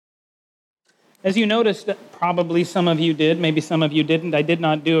As you noticed, probably some of you did, maybe some of you didn't, I did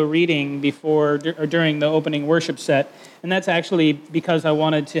not do a reading before or during the opening worship set. And that's actually because I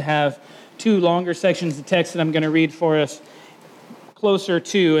wanted to have two longer sections of text that I'm going to read for us closer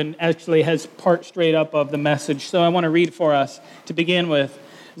to, and actually has part straight up of the message. So I want to read for us to begin with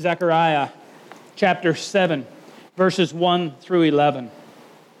Zechariah chapter 7, verses 1 through 11.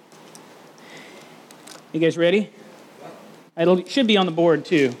 You guys ready? It should be on the board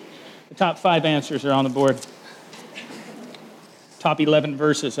too. The top 5 answers are on the board. Top 11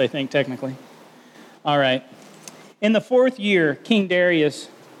 verses, I think, technically. All right. In the 4th year, In the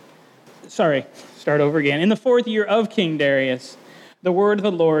 4th year of King Darius, the word of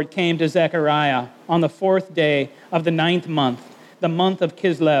the Lord came to Zechariah on the 4th day of the 9th month, the month of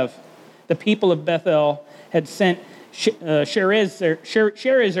Kislev. The people of Bethel had sent Sherezer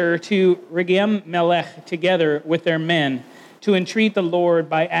to Regem-melech together with their men to entreat the Lord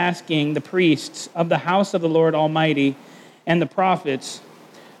by asking the priests of the house of the Lord Almighty and the prophets,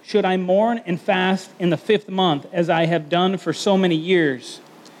 should I mourn and fast in the 5th month as I have done for so many years?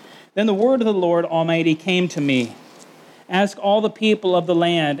 Then the word of the Lord Almighty came to me. Ask all the people of the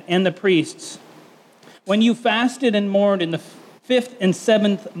land and the priests, when you fasted and mourned in the 5th and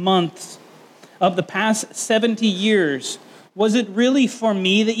 7th months of the past 70 years, was it really for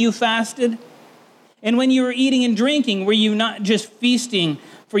me that you fasted? And when you were eating and drinking, were you not just feasting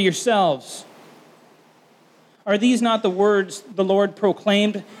for yourselves? Are these not the words the Lord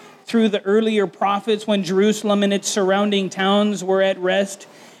proclaimed through the earlier prophets when Jerusalem and its surrounding towns were at rest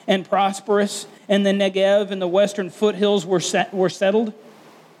and prosperous, and the Negev and the western foothills were settled?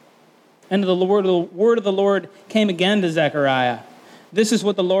 And the word of the Lord came again to Zechariah. This is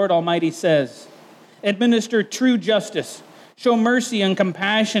what the Lord Almighty says. Administer true justice. Show mercy and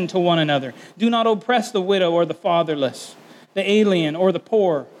compassion to one another. Do not oppress the widow or the fatherless, the alien or the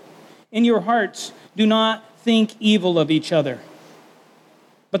poor. In your hearts, do not think evil of each other.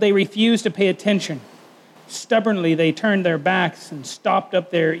 But they refused to pay attention. Stubbornly, they turned their backs and stopped up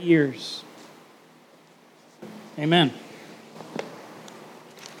their ears. Amen.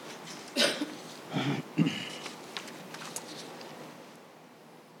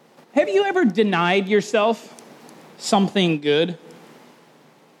 Have you ever denied yourself something good?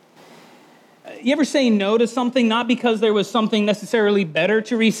 You ever say no to something, not because there was something necessarily better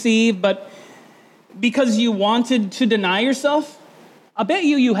to receive, but because you wanted to deny yourself? I bet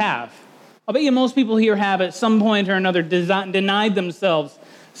you have. I bet you most people here have at some point or another denied themselves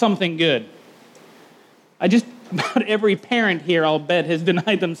something good. About every parent here, I'll bet, has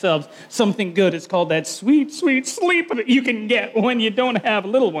denied themselves something good. It's called that sweet, sweet sleep that you can get when you don't have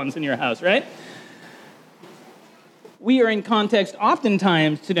little ones in your house, right? We are in context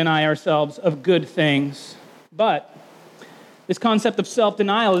oftentimes to deny ourselves of good things, but this concept of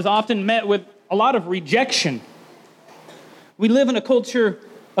self-denial is often met with a lot of rejection. We live in a culture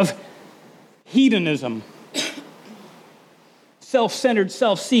of hedonism, self-centered,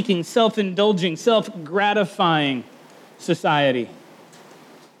 self-seeking, self-indulging, self-gratifying society,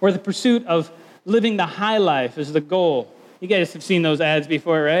 where the pursuit of living the high life is the goal. You guys have seen those ads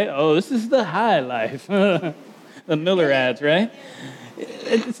before, right? Oh, this is the high life. The Miller ads, right?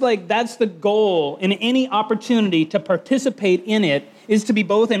 It's like that's the goal, and any opportunity to participate in it is to be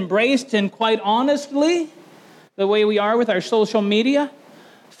both embraced and, quite honestly, the way we are with our social media,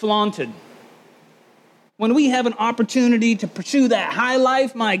 flaunted. When we have an opportunity to pursue that high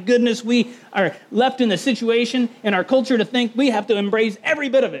life, my goodness, we are left in the situation in our culture to think we have to embrace every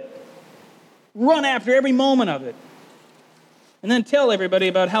bit of it, run after every moment of it, and then tell everybody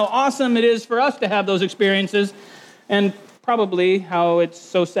about how awesome it is for us to have those experiences and probably how it's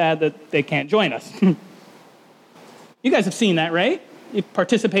so sad that they can't join us. You guys have seen that, right? You've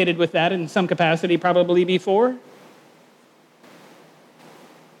participated with that in some capacity probably before.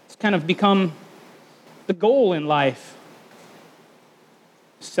 It's kind of become the goal in life.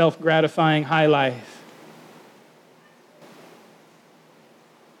 Self-gratifying high life.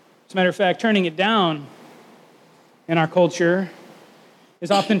 As a matter of fact, turning it down in our culture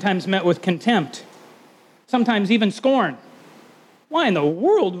is oftentimes met with contempt, sometimes even scorn. Why in the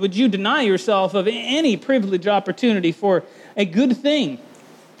world would you deny yourself of any privileged opportunity for a good thing?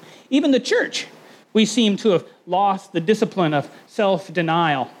 Even the church, we seem to have lost the discipline of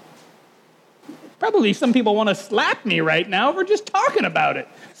self-denial. Probably some people want to slap me right now for just talking about it.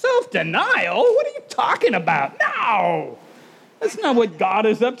 Self-denial? What are you talking about? No! That's not what God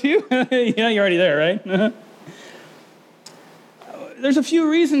is up to. Yeah, you're already there, right? There's a few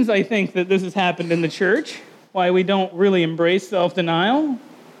reasons, I think, that this has happened in the church, why we don't really embrace self-denial.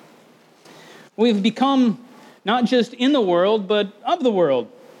 We've become not just in the world, but of the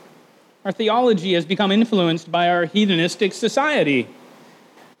world. Our theology has become influenced by our hedonistic society.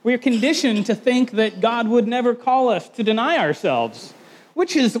 We are conditioned to think that God would never call us to deny ourselves,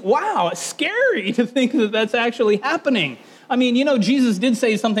 which is, wow, it's scary to think that that's actually happening. I mean, Jesus did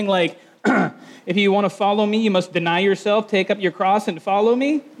say something like, if you want to follow me, you must deny yourself, take up your cross, and follow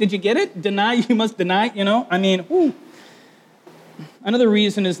me. Did you get it? You must deny, whew. Another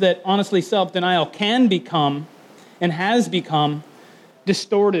reason is that, honestly, self-denial can become and has become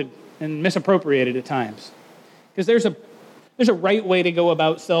distorted and misappropriated at times. Because there's a right way to go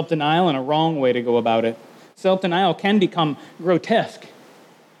about self-denial and a wrong way to go about it. Self-denial can become grotesque.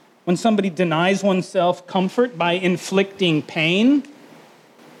 When somebody denies oneself comfort by inflicting pain,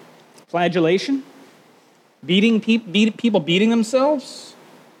 flagellation, people beating themselves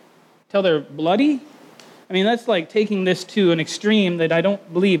till they're bloody. I mean, that's like taking this to an extreme that I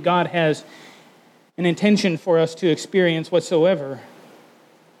don't believe God has an intention for us to experience whatsoever.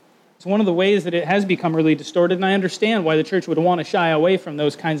 It's one of the ways that it has become really distorted, and I understand why the church would want to shy away from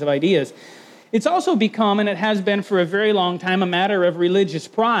those kinds of ideas. It's also become, and it has been for a very long time, a matter of religious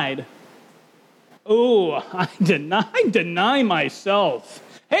pride. Oh, I deny myself.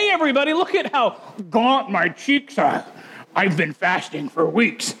 Hey, everybody, look at how gaunt my cheeks are. I've been fasting for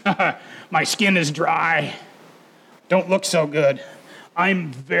weeks. My skin is dry. Don't look so good.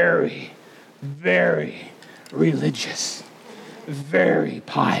 I'm very, very religious. Very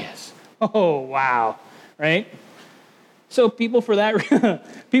pious. Oh, wow. Right? So people for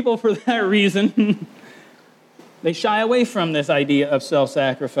that reason, they shy away from this idea of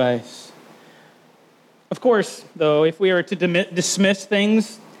self-sacrifice. Of course, though, if we are to dismiss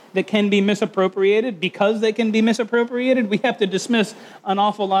things that can be misappropriated because they can be misappropriated, we have to dismiss an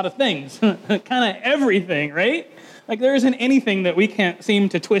awful lot of things. Kind of everything, right? Like there isn't anything that we can't seem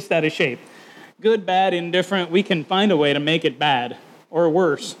to twist out of shape. Good, bad, indifferent, we can find a way to make it bad or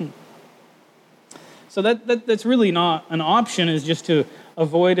worse. So that's really not an option, is just to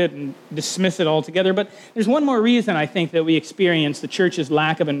avoid it and dismiss it altogether. But there's one more reason I think that we experience the church's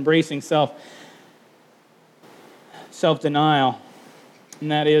lack of embracing self-denial, and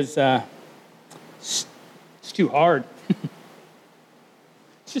that is it's too hard.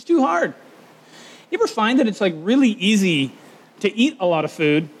 It's just too hard. You ever find that it's like really easy to eat a lot of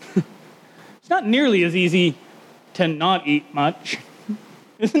food? It's not nearly as easy to not eat much.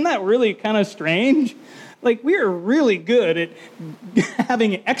 Isn't that really kind of strange? Like, we are really good at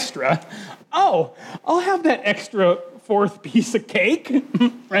having extra. Oh, I'll have that extra fourth piece of cake,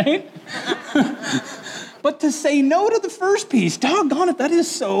 right? But to say no to the first piece, doggone it, that is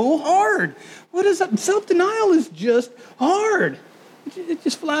so hard. What is that? Self-denial is just hard. It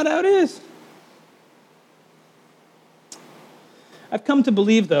just flat out is. I've come to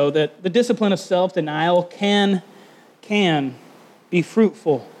believe, though, that the discipline of self-denial can be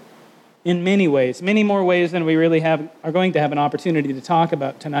fruitful in many ways, many more ways than we really are going to have an opportunity to talk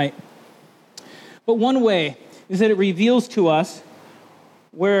about tonight. But one way is that it reveals to us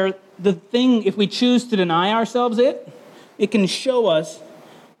where the thing, if we choose to deny ourselves it can show us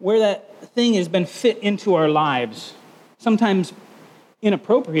where that thing has been fit into our lives, sometimes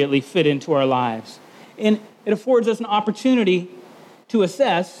inappropriately fit into our lives. And it affords us an opportunity to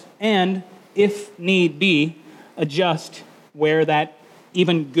assess and, if need be, adjust where that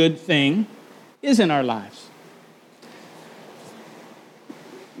even good thing is in our lives.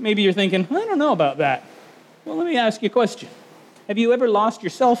 Maybe you're thinking, I don't know about that. Well, let me ask you a question. Have you ever lost your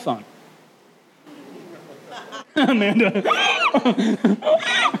cell phone? Amanda.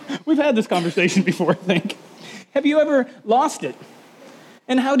 We've had this conversation before, I think. Have you ever lost it?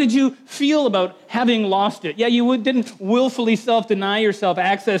 And how did you feel about having lost it? Yeah, you didn't willfully self-deny yourself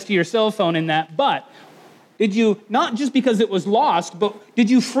access to your cell phone in that, but did you, not just because it was lost, but did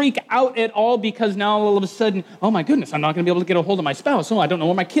you freak out at all because now all of a sudden, oh my goodness, I'm not going to be able to get a hold of my spouse. Oh, I don't know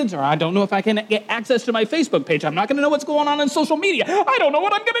where my kids are. I don't know if I can get access to my Facebook page. I'm not going to know what's going on social media. I don't know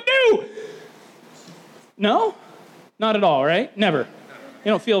what I'm going to do. No? Not at all, right? Never.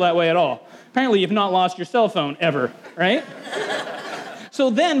 You don't feel that way at all. Apparently, you've not lost your cell phone ever, right? So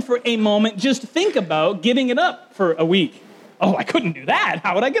then, for a moment, just think about giving it up for a week. Oh, I couldn't do that.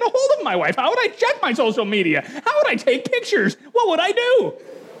 How would I get a hold of my wife? How would I check my social media? How would I take pictures? What would I do?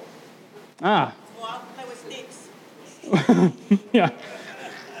 Well, I'll play with sticks. Yeah.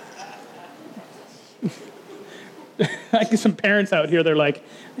 I get some parents out here, they're like,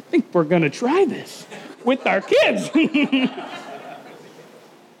 I think we're going to try this with our kids.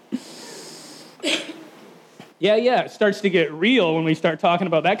 Yeah, it starts to get real when we start talking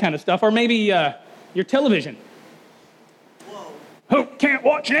about that kind of stuff. Or maybe your television. Whoa. Who can't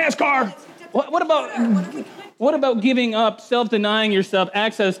watch NASCAR? What What about giving up, self-denying yourself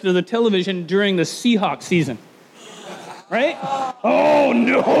access to the television during the Seahawks season? Right? Oh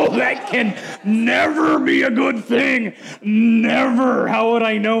no, that can never be a good thing. Never. How would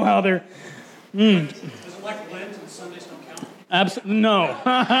I know how they're... Is it like Lent and Sundays don't count? Absolutely no.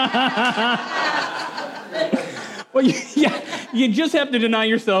 Well, you just have to deny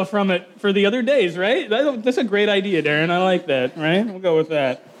yourself from it for the other days, right? That's a great idea, Darren. I like that, right? We'll go with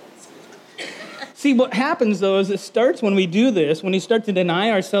that. See, what happens, though, is it starts when we do this, when we start to deny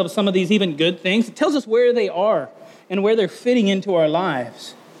ourselves some of these even good things, it tells us where they are and where they're fitting into our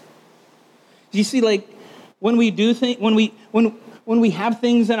lives. Do you see, like, when we do things, when we have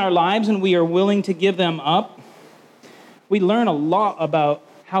things in our lives and we are willing to give them up, we learn a lot about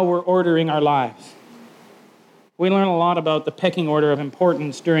how we're ordering our lives. We learn a lot about the pecking order of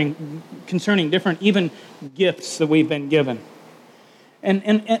importance concerning different even gifts that we've been given.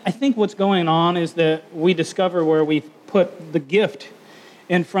 And I think what's going on is that we discover where we've put the gift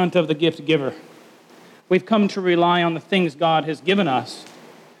in front of the gift giver. We've come to rely on the things God has given us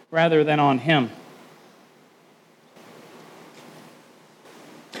rather than on Him.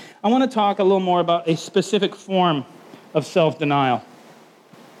 I want to talk a little more about a specific form of self-denial.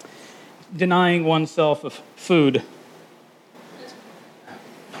 Denying oneself of food.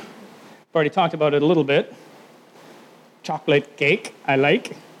 I've already talked about it a little bit. Chocolate cake, I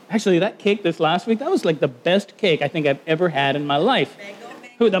like. Actually, that cake this last week, that was like the best cake I think I've ever had in my life.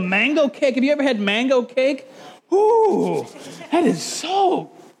 Mango. The mango cake. Have you ever had mango cake? Ooh, that is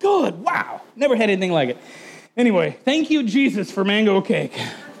so good. Wow. Never had anything like it. Anyway, thank you, Jesus, for mango cake.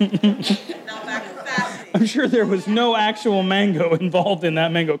 Now back to fasting. I'm sure there was no actual mango involved in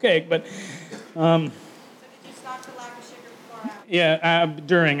that mango cake, but So did you stop the lack of sugar before or after? yeah,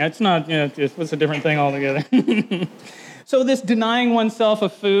 during. It's not, it's a different thing altogether. So this denying oneself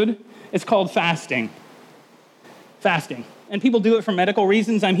of food, it's called fasting. Fasting. And people do it for medical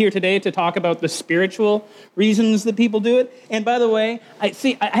reasons. I'm here today to talk about the spiritual reasons that people do it. And by the way, I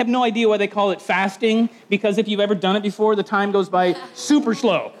have no idea why they call it fasting, because if you've ever done it before, the time goes by super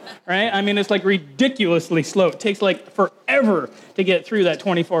slow, right? I mean, it's like ridiculously slow. It takes like forever to get through that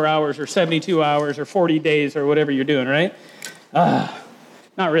 24 hours or 72 hours or 40 days or whatever you're doing, right?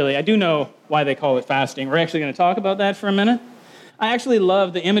 Not really. I do know why they call it fasting. We're actually going to talk about that for a minute. I actually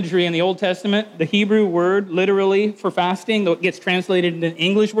love the imagery in the Old Testament. The Hebrew word literally for fasting, though it gets translated into the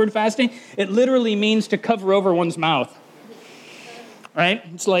English word fasting, it literally means to cover over one's mouth. Right?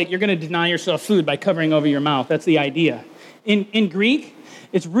 It's like you're going to deny yourself food by covering over your mouth. That's the idea. In Greek,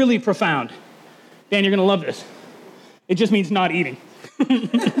 it's really profound. Dan, you're going to love this. It just means not eating.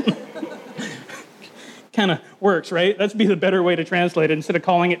 Kind of works, right? That'd be the better way to translate it. Instead of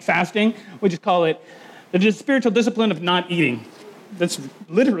calling it fasting, we just call it the spiritual discipline of not eating. That's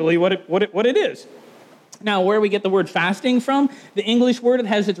literally what it is. Now, where we get the word fasting from, the English word, it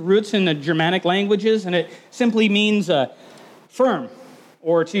has its roots in the Germanic languages, and it simply means firm,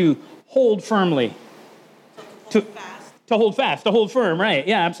 or to hold firmly. To fast. To hold fast, to hold firm, right.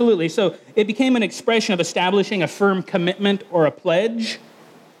 Yeah, absolutely. So it became an expression of establishing a firm commitment or a pledge.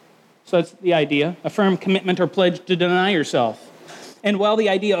 So that's the idea, a firm commitment or pledge to deny yourself. And while the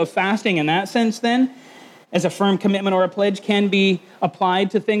idea of fasting in that sense then, as a firm commitment or a pledge, can be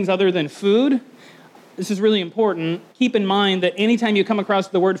applied to things other than food, this is really important. Keep in mind that anytime you come across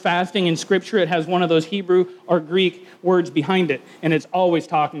the word fasting in Scripture, it has one of those Hebrew or Greek words behind it, and it's always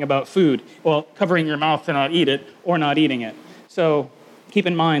talking about food. Well, covering your mouth to not eat it or not eating it. So keep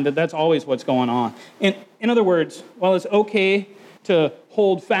in mind that that's always what's going on. In other words, while it's okay to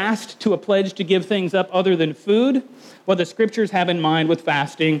hold fast to a pledge to give things up other than food, what the Scriptures have in mind with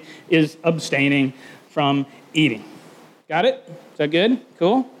fasting is abstaining from eating. Got it? Is that good?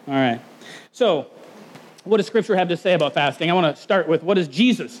 Cool? All right. So, what does Scripture have to say about fasting? I want to start with, what does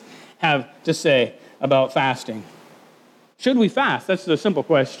Jesus have to say about fasting? Should we fast? That's the simple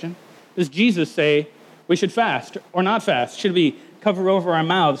question. Does Jesus say we should fast or not fast? Should we cover over our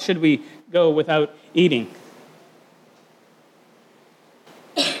mouths? Should we go without eating?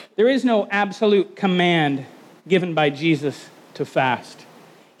 There is no absolute command given by Jesus to fast.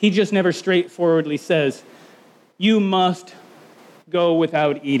 He just never straightforwardly says, you must go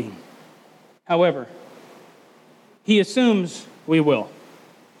without eating. However, he assumes we will.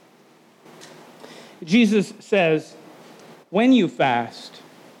 Jesus says, when you fast,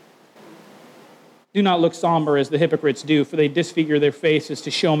 do not look somber as the hypocrites do, for they disfigure their faces to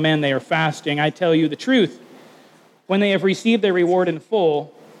show men they are fasting. I tell you the truth, when they have received their reward in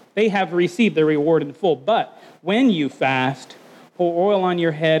full, they have received their reward in full. But when you fast, pour oil on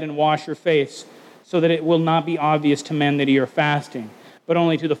your head and wash your face, so that it will not be obvious to men that you are fasting, but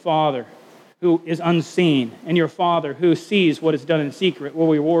only to the Father who is unseen, and your Father who sees what is done in secret will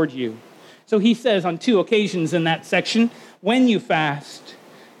reward you. So he says on 2 occasions in that section, when you fast,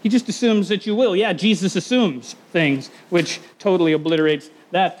 he just assumes that you will. Yeah, Jesus assumes things, which totally obliterates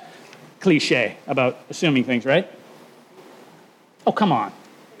that cliche about assuming things, right? Oh, come on.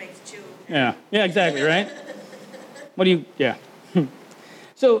 Makes two. Yeah, exactly, right? What do you, yeah.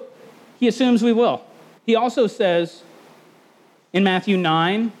 So he assumes we will. He also says in Matthew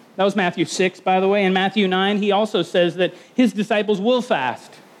 9, that was Matthew 6, by the way. In Matthew 9, he also says that his disciples will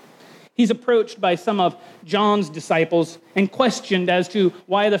fast. He's approached by some of John's disciples and questioned as to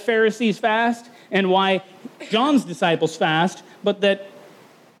why the Pharisees fast and why John's disciples fast, but that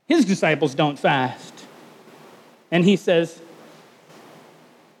his disciples don't fast. And he says,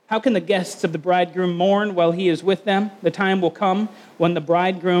 how can the guests of the bridegroom mourn while he is with them? The time will come when the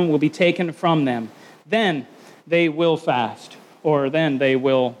bridegroom will be taken from them. Then they will fast, or then they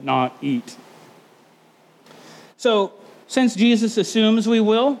will not eat. So, since Jesus assumes we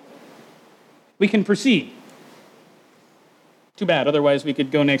will, we can proceed. Too bad, otherwise we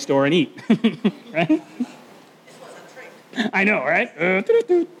could go next door and eat, right? This was a trick. I know, right?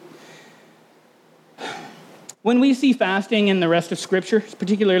 When we see fasting in the rest of Scripture,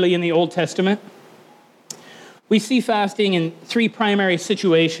 particularly in the Old Testament, we see fasting in 3 primary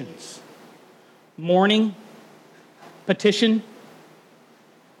situations: mourning, petition,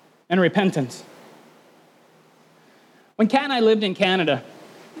 and repentance. When Kat and I lived in Canada,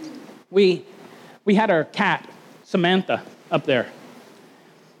 we had our cat, Samantha, up there.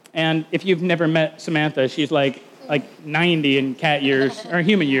 And if you've never met Samantha, she's like 90 in cat years, or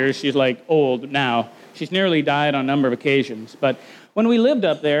human years. She's like old now. She's nearly died on a number of occasions. But when we lived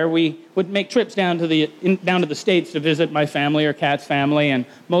up there, we would make trips down to the States to visit my family or Kat's family, and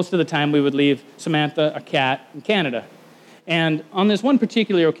most of the time we would leave Samantha, a cat, in Canada. And on this one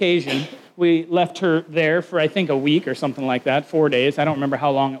particular occasion, we left her there for, I think, a week or something like that, 4 days. I don't remember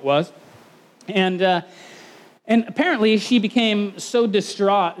how long it was. And apparently she became so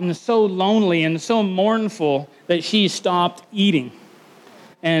distraught and so lonely and so mournful that she stopped eating.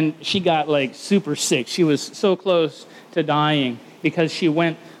 And she got like super sick. She was so close to dying because she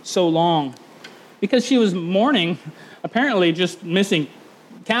went so long. Because she was mourning, apparently just missing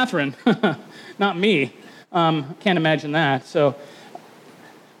Catherine, not me. Can't imagine that. So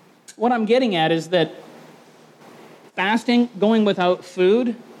what I'm getting at is that fasting, going without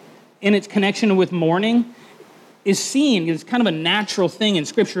food, in its connection with mourning, is seen as kind of a natural thing in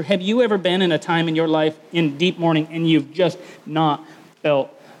Scripture. Have you ever been in a time in your life in deep mourning and you've just not felt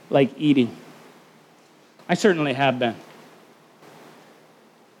like eating? I certainly have been.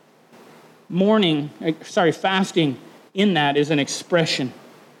 Fasting in that is an expression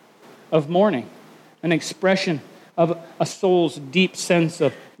of mourning, an expression of a soul's deep sense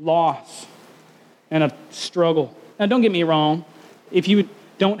of loss and of struggle. Now, don't get me wrong. If you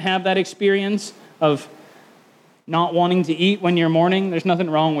don't have that experience of not wanting to eat when you're mourning, there's nothing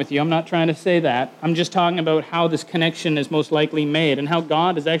wrong with you. I'm not trying to say that. I'm just talking about how this connection is most likely made and how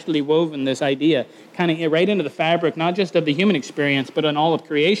God has actually woven this idea kind of right into the fabric, not just of the human experience, but in all of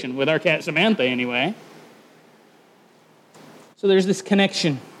creation, with our cat Samantha anyway. So there's this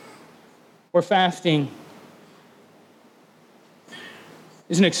connection where fasting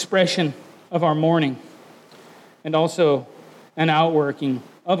is an expression of our mourning and also an outworking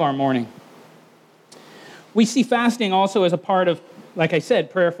of our mourning. We see fasting also as a part of, like I said,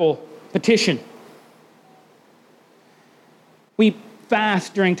 prayerful petition. We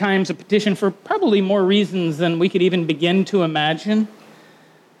fast during times of petition for probably more reasons than we could even begin to imagine.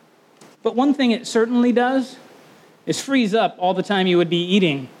 But one thing it certainly does is frees up all the time you would be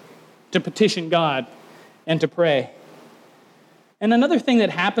eating to petition God and to pray. And another thing that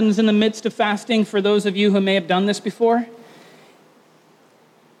happens in the midst of fasting, for those of you who may have done this before,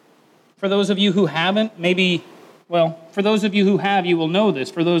 for those of you who haven't, for those of you who have, you will know this.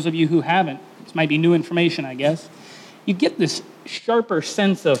 For those of you who haven't, this might be new information, I guess. You get this sharper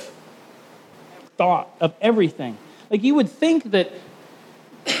sense of thought of everything. Like you would think that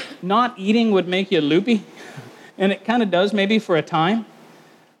not eating would make you loopy, and it kind of does maybe for a time.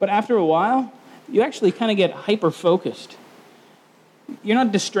 But after a while, you actually kind of get hyper-focused. You're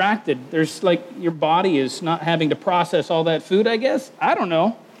not distracted. There's like your body is not having to process all that food, I guess. I don't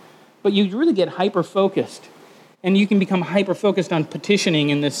know. But you really get hyper-focused. And you can become hyper-focused on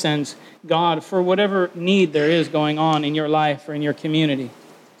petitioning, in this sense, God for whatever need there is going on in your life or in your community.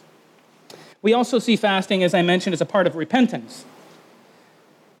 We also see fasting, as I mentioned, as a part of repentance.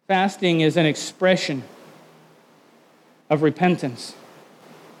 Fasting is an expression of repentance.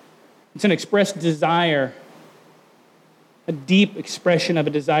 It's an expressed desire a deep expression of a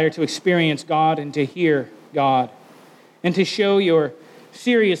desire to experience God and to hear God, and to show your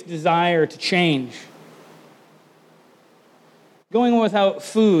serious desire to change. Going without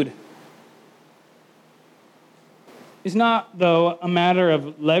food is not, though, a matter of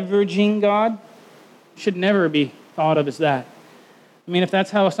leveraging God. It should never be thought of as that. I mean, if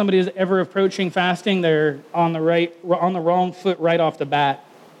that's how somebody is ever approaching fasting, they're on the wrong foot right off the bat.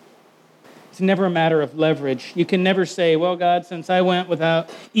 It's never a matter of leverage. You can never say, well, God, since I went without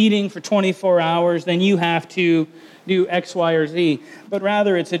eating for 24 hours, then you have to do X, Y, or Z. But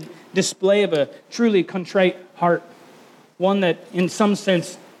rather, it's a display of a truly contrite heart, one that in some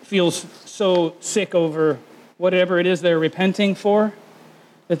sense feels so sick over whatever it is they're repenting for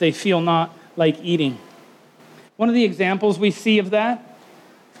that they feel not like eating. One of the examples we see of that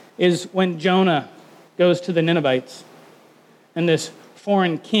is when Jonah goes to the Ninevites, and this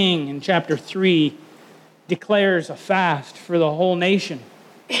foreign king in chapter 3 declares a fast for the whole nation.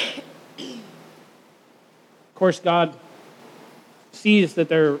 Of course, God sees that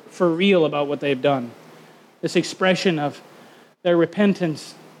they're for real about what they've done. This expression of their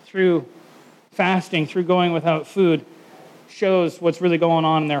repentance through fasting, through going without food, shows what's really going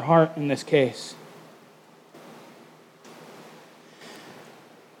on in their heart in this case.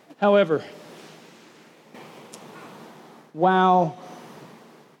 However, while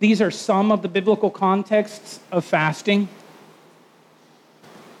these are some of the biblical contexts of fasting,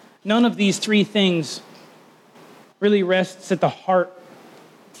 none of these three things really rests at the heart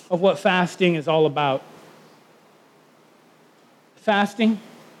of what fasting is all about. Fasting,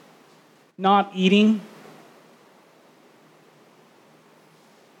 not eating,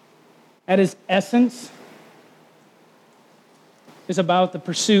 at its essence, is about the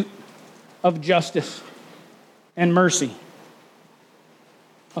pursuit of justice and mercy.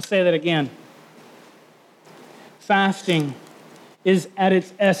 I'll say that again. Fasting is at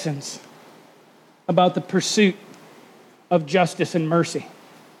its essence about the pursuit of justice and mercy.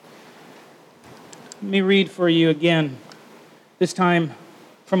 Let me read for you again, this time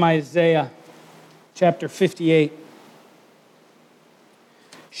from Isaiah chapter 58.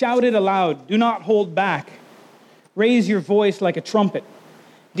 Shout it aloud, do not hold back. Raise your voice like a trumpet.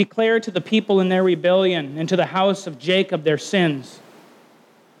 Declare to the people in their rebellion and to the house of Jacob their sins.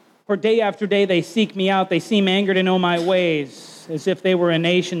 For day after day they seek me out. They seem angered to know my ways, as if they were a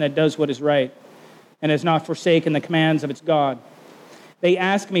nation that does what is right and has not forsaken the commands of its God. They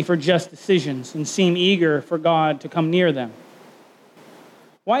ask me for just decisions and seem eager for God to come near them.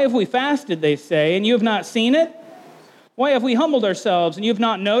 Why have we fasted, they say, and you have not seen it? Why have we humbled ourselves and you have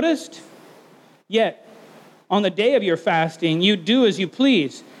not noticed? Yet, on the day of your fasting, you do as you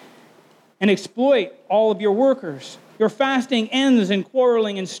please and exploit all of your workers. Your fasting ends in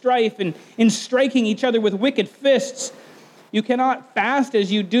quarreling and strife and in striking each other with wicked fists. You cannot fast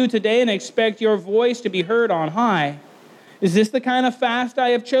as you do today and expect your voice to be heard on high. Is this the kind of fast I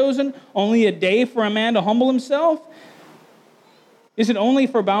have chosen? Only a day for a man to humble himself? Is it only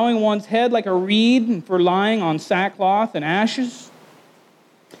for bowing one's head like a reed and for lying on sackcloth and ashes?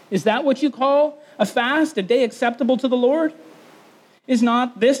 Is that what you call a fast, a day acceptable to the Lord? Is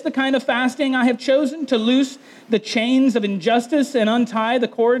not this the kind of fasting I have chosen, to loose the chains of injustice and untie the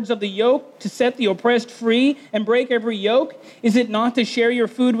cords of the yoke, to set the oppressed free and break every yoke? Is it not to share your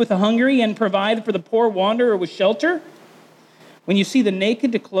food with the hungry and provide for the poor wanderer with shelter? When you see the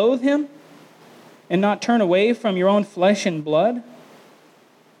naked, to clothe him and not turn away from your own flesh and blood?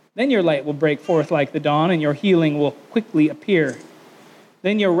 Then your light will break forth like the dawn and your healing will quickly appear.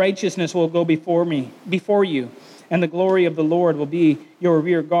 Then your righteousness will go before you, and the glory of the Lord will be your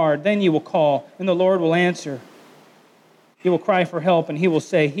rear guard. Then you will call, and the Lord will answer. You will cry for help, and he will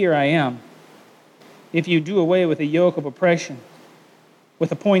say, here I am. If you do away with the yoke of oppression,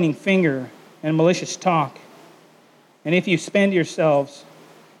 with a pointing finger and malicious talk, and if you spend yourselves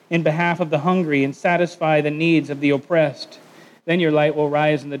in behalf of the hungry and satisfy the needs of the oppressed, then your light will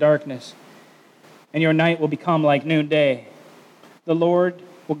rise in the darkness, and your night will become like noonday. The Lord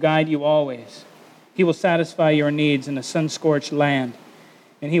will guide you always. He will satisfy your needs in a sun-scorched land,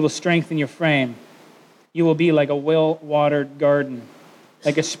 and he will strengthen your frame. You will be like a well-watered garden,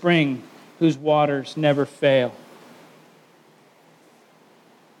 like a spring whose waters never fail.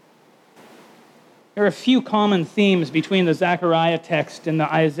 There are a few common themes between the Zechariah text and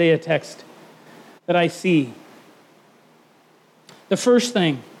the Isaiah text that I see. The first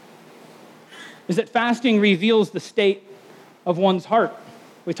thing is that fasting reveals the state of one's heart.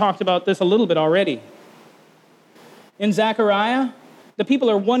 We talked about this a little bit already. In Zechariah, the people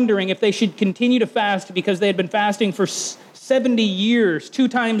are wondering if they should continue to fast because they had been fasting for 70 years, 2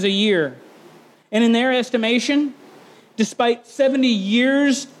 times a year. And in their estimation, despite 70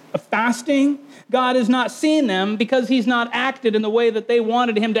 years of fasting, God has not seen them because he's not acted in the way that they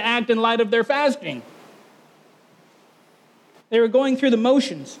wanted him to act in light of their fasting. They were going through the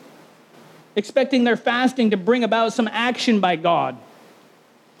motions, expecting their fasting to bring about some action by God.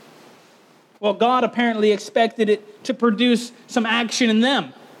 Well, God apparently expected it to produce some action in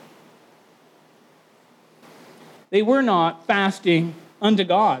them. They were not fasting unto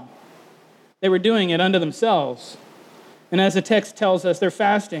God. They were doing it unto themselves. And as the text tells us, their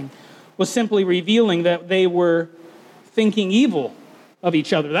fasting was simply revealing that they were thinking evil of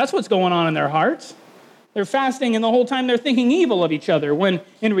each other. That's what's going on in their hearts. They're fasting, and the whole time they're thinking evil of each other, when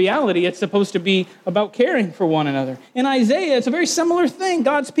in reality it's supposed to be about caring for one another. In Isaiah, it's a very similar thing.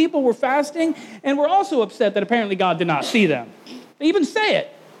 God's people were fasting, and were also upset that apparently God did not see them. They even say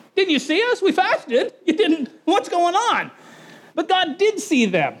it. Didn't you see us? We fasted. You didn't. What's going on? But God did see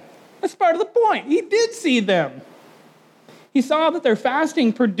them. That's part of the point. He did see them. He saw that their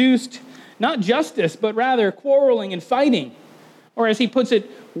fasting produced not justice, but rather quarreling and fighting. Or as he puts it,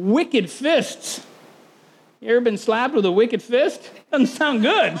 wicked fists. You ever been slapped with a wicked fist? Doesn't sound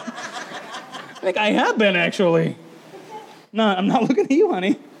good. I think I have been, actually. No, I'm not looking at you,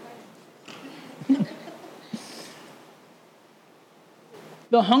 honey.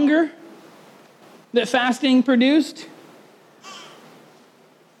 The hunger that fasting produced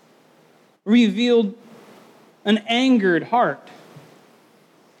revealed an angered heart.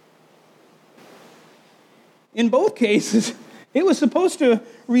 In both cases, it was supposed to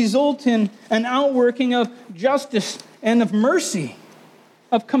result in an outworking of justice and of mercy,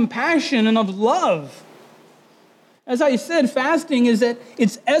 of compassion and of love. As I said, fasting is at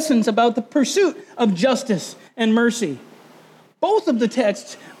its essence about the pursuit of justice and mercy. Both of the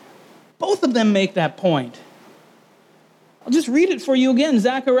texts, both of them make that point. I'll just read it for you again.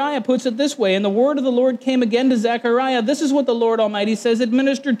 Zechariah puts it this way, "And the word of the Lord came again to Zechariah. This is what the Lord Almighty says,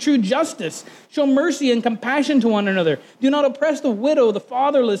 administer true justice, show mercy and compassion to one another. Do not oppress the widow, the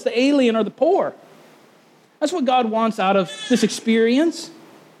fatherless, the alien, or the poor." That's what God wants out of this experience.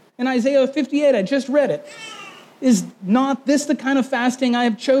 In Isaiah 58, I just read it. "Is not this the kind of fasting I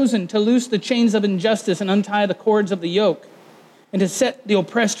have chosen, to loose the chains of injustice and untie the cords of the yoke, and to set the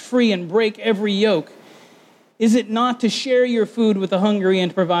oppressed free and break every yoke? Is it not to share your food with the hungry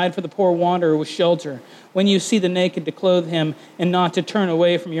and to provide for the poor wanderer with shelter, when you see the naked to clothe him and not to turn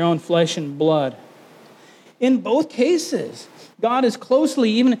away from your own flesh and blood?" In both cases, God is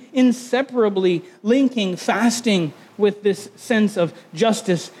closely, even inseparably linking fasting with this sense of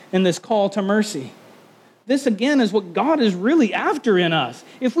justice and this call to mercy. This, again, is what God is really after in us.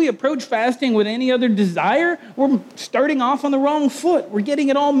 If we approach fasting with any other desire, we're starting off on the wrong foot. We're getting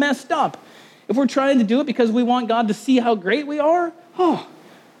it all messed up. If we're trying to do it because we want God to see how great we are,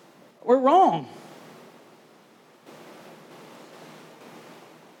 we're wrong.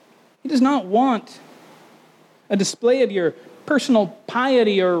 He does not want a display of your personal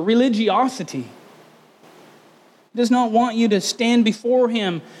piety or religiosity. He does not want you to stand before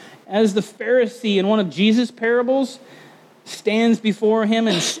him as the Pharisee in one of Jesus' parables stands before him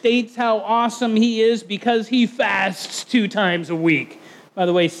and states how awesome he is because he fasts 2 times a week. By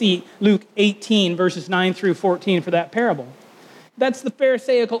the way, see Luke 18, verses 9 through 14 for that parable. That's the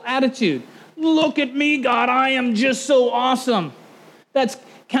Pharisaical attitude. Look at me, God, I am just so awesome. That's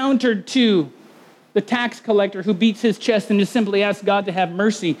countered to the tax collector who beats his chest and just simply asks God to have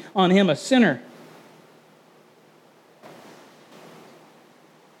mercy on him, a sinner.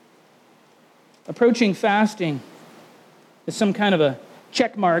 Approaching fasting is some kind of a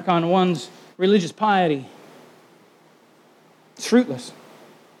check mark on one's religious piety. It's fruitless.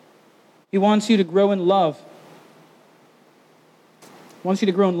 He wants you to grow in love. He wants you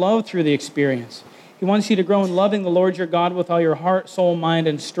to grow in love through the experience. He wants you to grow in loving the Lord your God with all your heart, soul, mind,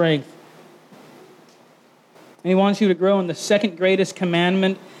 and strength. And he wants you to grow in the second greatest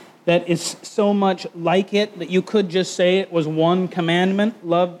commandment that is so much like it that you could just say it was one commandment: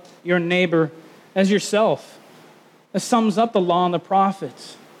 love your neighbor as yourself. That sums up the law and the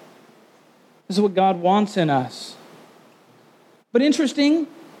prophets. This is what God wants in us. But interestingly,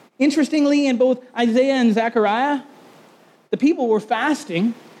 in both Isaiah and Zechariah, the people were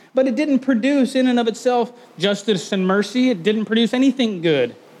fasting, but it didn't produce in and of itself justice and mercy. It didn't produce anything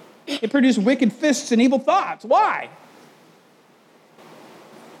good. It produced wicked fists and evil thoughts. Why?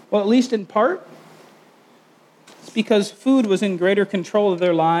 Well, at least in part, it's because food was in greater control of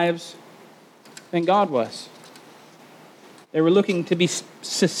their lives than God was. They were looking to be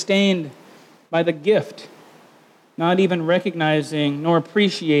sustained by the gift, not even recognizing nor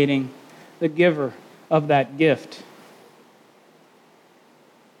appreciating the giver of that gift.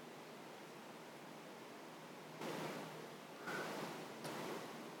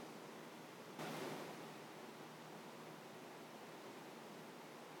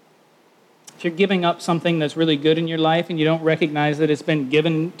 if you're giving up something that's really good in your life and you don't recognize that it's been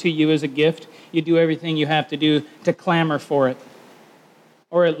given to you as a gift, you do everything you have to do to clamor for it,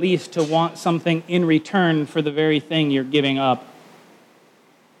 or at least to want something in return for the very thing you're giving up.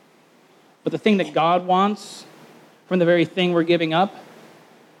 But the thing that God wants from the very thing we're giving up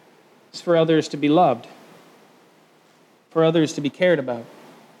is for others to be loved, for others to be cared about.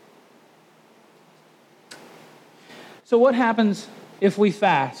 So what happens if we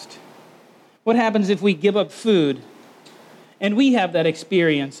fast? What happens if we give up food and we have that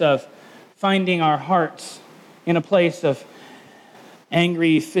experience of finding our hearts in a place of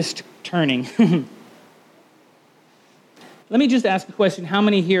angry fist turning? Let me just ask a question. How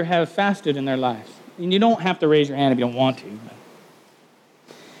many here have fasted in their lives? And you don't have to raise your hand if you don't want to.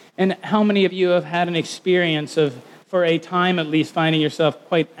 And how many of you have had an experience of, for a time at least, finding yourself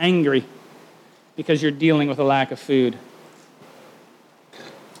quite angry because you're dealing with a lack of food?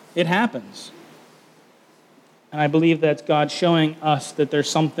 It happens. And I believe that's God showing us that there's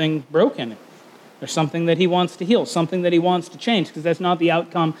something broken. There's something that he wants to heal, something that he wants to change, because that's not the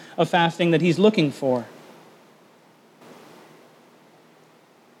outcome of fasting that he's looking for.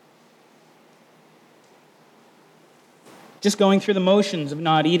 Just going through the motions of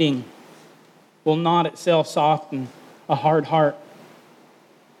not eating will not itself soften a hard heart.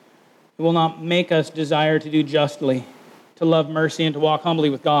 It will not make us desire to do justly, to love mercy, and to walk humbly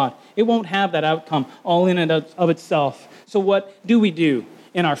with God. It won't have that outcome all in and of itself. So what do we do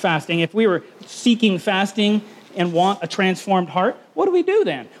in our fasting? If we were seeking fasting and want a transformed heart, what do we do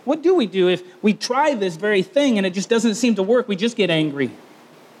then? What do we do if we try this very thing and it just doesn't seem to work? We just get angry.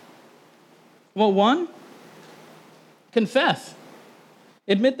 Well, one, confess.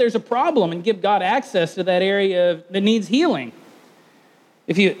 Admit there's a problem and give God access to that area that needs healing.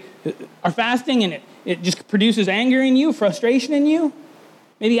 If you are fasting and it just produces anger in you, frustration in you,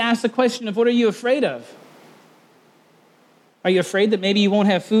 maybe ask the question of what are you afraid of? Are you afraid that maybe you won't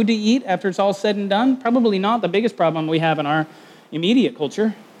have food to eat after it's all said and done? Probably not the biggest problem we have in our immediate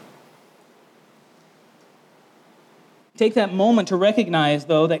culture. Take that moment to recognize,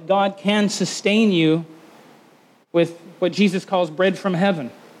 though, that God can sustain you with what Jesus calls bread from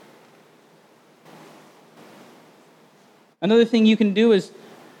heaven. Another thing you can do is,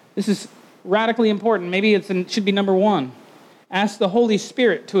 this is radically important, maybe it should be number one, ask the Holy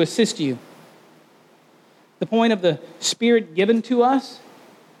Spirit to assist you. The point of the Spirit given to us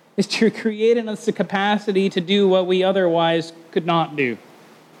is to create in us the capacity to do what we otherwise could not do.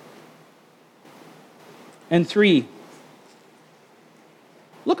 And three,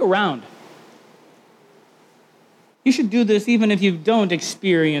 look around. You should do this even if you don't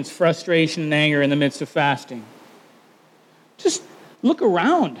experience frustration and anger in the midst of fasting. Just look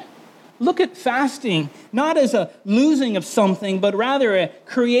around. Look at fasting not as a losing of something, but rather a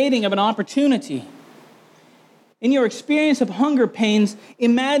creating of an opportunity. In your experience of hunger pains,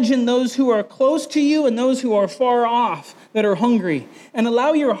 imagine those who are close to you and those who are far off that are hungry, and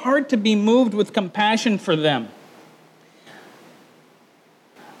allow your heart to be moved with compassion for them.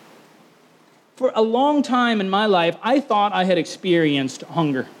 For a long time in my life, I thought I had experienced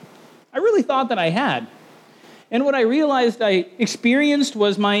hunger. I really thought that I had. And what I realized I experienced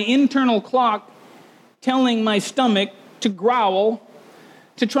was my internal clock telling my stomach to growl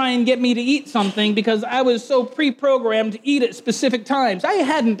to try and get me to eat something because I was so pre-programmed to eat at specific times. I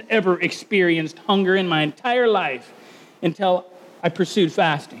hadn't ever experienced hunger in my entire life until I pursued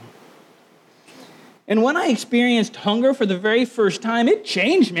fasting. And when I experienced hunger for the very first time, it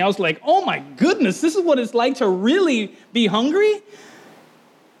changed me. I was like, oh my goodness, this is what it's like to really be hungry?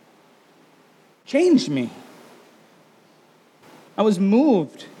 Changed me. I was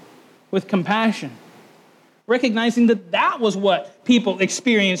moved with compassion, recognizing that that was what people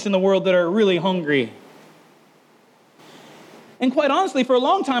experience in the world that are really hungry. And quite honestly, for a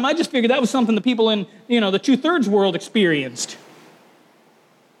long time, I just figured that was something the people in, the two-thirds world experienced.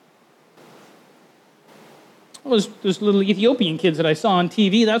 Was those little Ethiopian kids that I saw on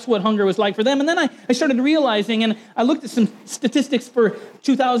TV. That's what hunger was like for them. And then I started realizing, and I looked at some statistics for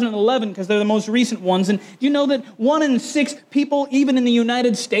 2011 because they're the most recent ones. And do you know that 1 in 6 people, even in the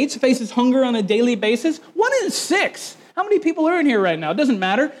United States, faces hunger on a daily basis? 1 in 6. How many people are in here right now? It doesn't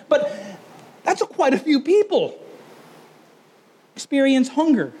matter. But that's quite a few people experience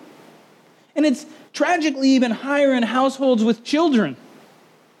hunger. And it's tragically even higher in households with children.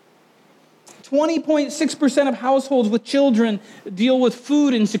 20.6% of households with children deal with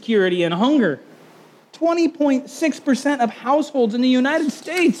food insecurity and hunger. 20.6% of households in the United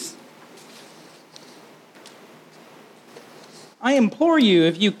States. I implore you,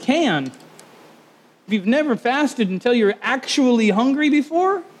 if you can, if you've never fasted until you're actually hungry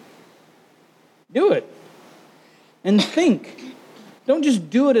before, Do it. And think. Don't just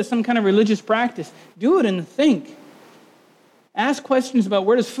do it as some kind of religious practice. Do it and think. Ask questions about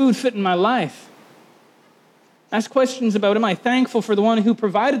where does food fit in my life? Ask questions about, am I thankful for the one who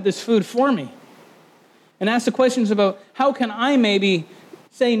provided this food for me? And ask the questions about, how can I maybe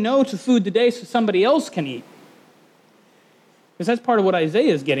say no to food today so somebody else can eat? Because that's part of what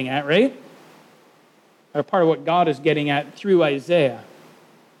Isaiah is getting at, right? Or part of what God is getting at through Isaiah.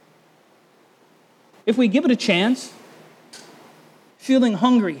 If we give it a chance, feeling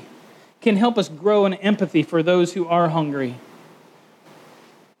hungry can help us grow in empathy for those who are hungry.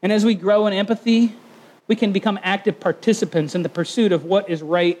 And as we grow in empathy, we can become active participants in the pursuit of what is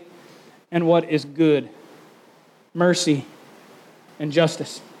right and what is good, mercy and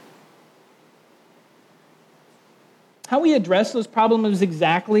justice. How we address those problems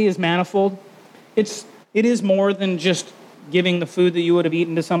exactly is manifold. It is more than just giving the food that you would have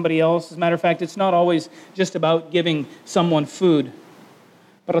eaten to somebody else. As a matter of fact, it's not always just about giving someone food.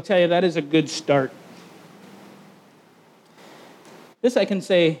 But I'll tell you, that is a good start. This I can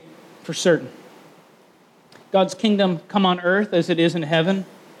say for certain. God's kingdom come on earth as it is in heaven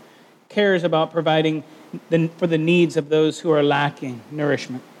cares about providing for the needs of those who are lacking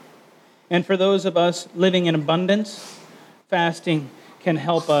nourishment. And for those of us living in abundance, fasting can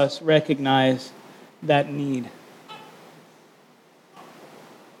help us recognize that need.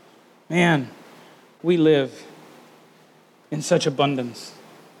 Man, we live in such abundance.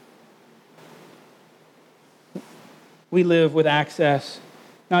 We live with access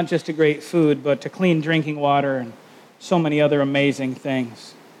not just to great food, but to clean drinking water and so many other amazing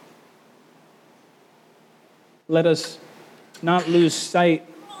things. Let us not lose sight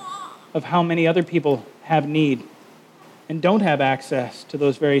of how many other people have need and don't have access to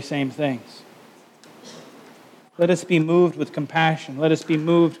those very same things. Let us be moved with compassion. Let us be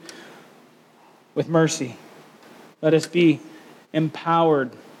moved with mercy. Let us be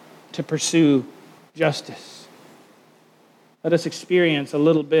empowered to pursue justice. Let us experience a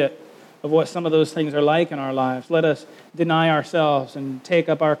little bit of what some of those things are like in our lives. Let us deny ourselves and take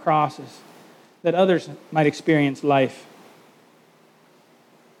up our crosses, that others might experience life.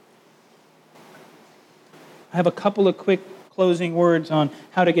 I have a couple of quick closing words on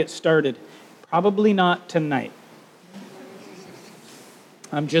how to get started. Probably not tonight.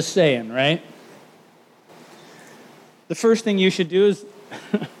 I'm just saying, right? The first thing you should do is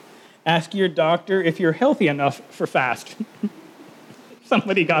ask your doctor if you're healthy enough for fast.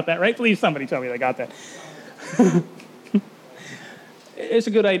 Somebody got that, right? Please, somebody tell me they got that. It's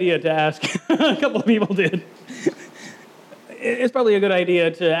a good idea to ask. A couple of people did. It's probably a good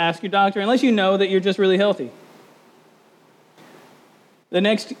idea to ask your doctor, unless you know that you're just really healthy. The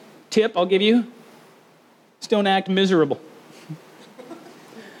next tip I'll give you is don't act miserable.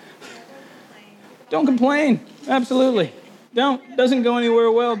 Don't complain. Absolutely. Doesn't go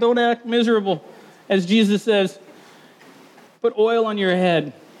anywhere well. Don't act miserable. As Jesus says, put oil on your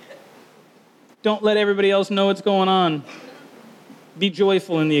head. Don't let everybody else know what's going on. Be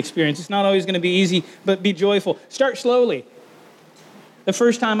joyful in the experience. It's not always going to be easy, but be joyful. Start slowly. The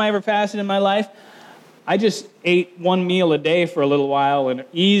first time I ever fasted in my life, I just ate one meal a day for a little while and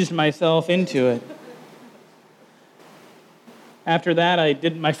eased myself into it. After that, I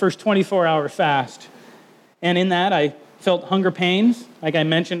did my first 24-hour fast. And in that, I felt hunger pains, like I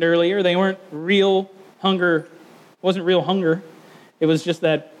mentioned earlier. They weren't real hunger. It wasn't real hunger. It was just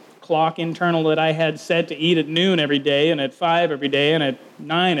that clock internal that I had set to eat at noon every day and at 5 every day and at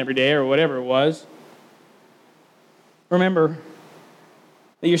 9 every day or whatever it was. Remember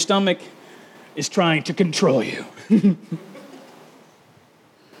that your stomach is trying to control you.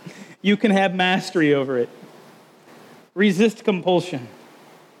 You can have mastery over it. Resist compulsion.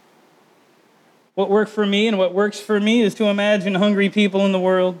 What worked for me and what works for me is to imagine hungry people in the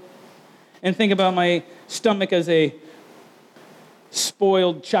world and think about my stomach as a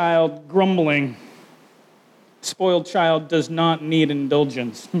spoiled child grumbling. Spoiled child does not need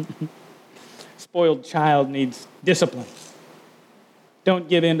indulgence. Spoiled child needs discipline. Don't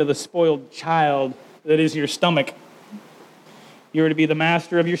give in to the spoiled child that is your stomach. You are to be the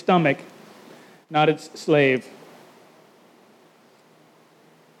master of your stomach, not its slave.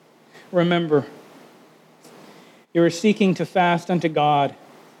 Remember, you are seeking to fast unto God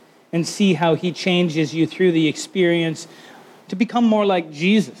and see how He changes you through the experience to become more like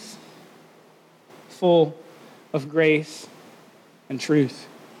Jesus, full of grace and truth.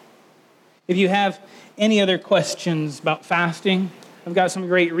 If you have any other questions about fasting, I've got some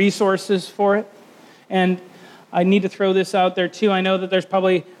great resources for it. And I need to throw this out there too. I know that there's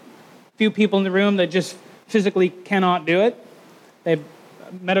probably a few people in the room that just physically cannot do it. They've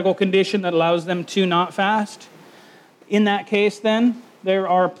medical condition that allows them to not fast, in that case, then, there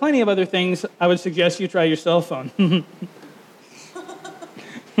are plenty of other things I would suggest you try your cell phone.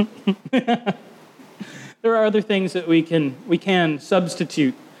 There are other things that we can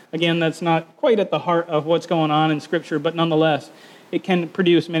substitute. Again, that's not quite at the heart of what's going on in Scripture, but nonetheless, it can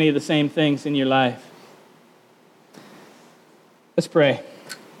produce many of the same things in your life. Let's pray.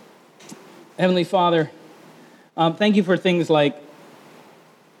 Heavenly Father, thank you for things like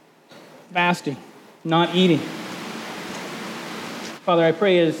fasting, not eating. Father, I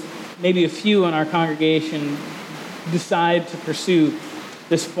pray as maybe a few in our congregation decide to pursue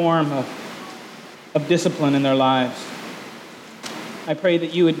this form of discipline in their lives, I pray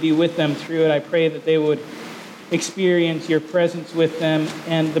that you would be with them through it. I pray that they would experience your presence with them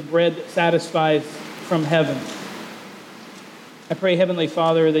and the bread that satisfies from heaven. I pray, Heavenly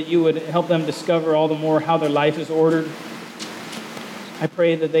Father, that you would help them discover all the more how their life is ordered. I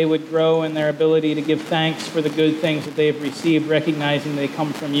pray that they would grow in their ability to give thanks for the good things that they have received, recognizing they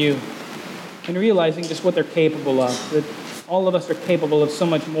come from you, and realizing just what they're capable of, that all of us are capable of so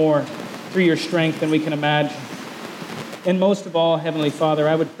much more through your strength than we can imagine. And most of all, Heavenly Father,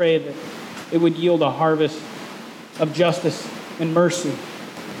 I would pray that it would yield a harvest of justice and mercy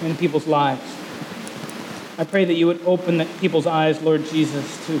in people's lives. I pray that you would open people's eyes, Lord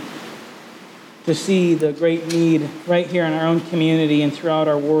Jesus, to see the great need right here in our own community and throughout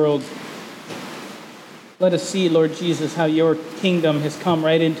our world. Let us see, Lord Jesus, how your kingdom has come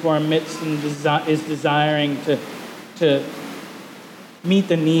right into our midst and is desiring to meet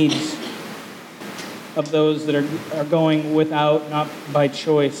the needs of those that are going without, not by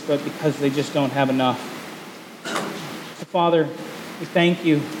choice, but because they just don't have enough. So, Father, we thank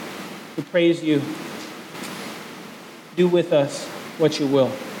you. We praise you. Do with us what you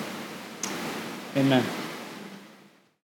will. Amen.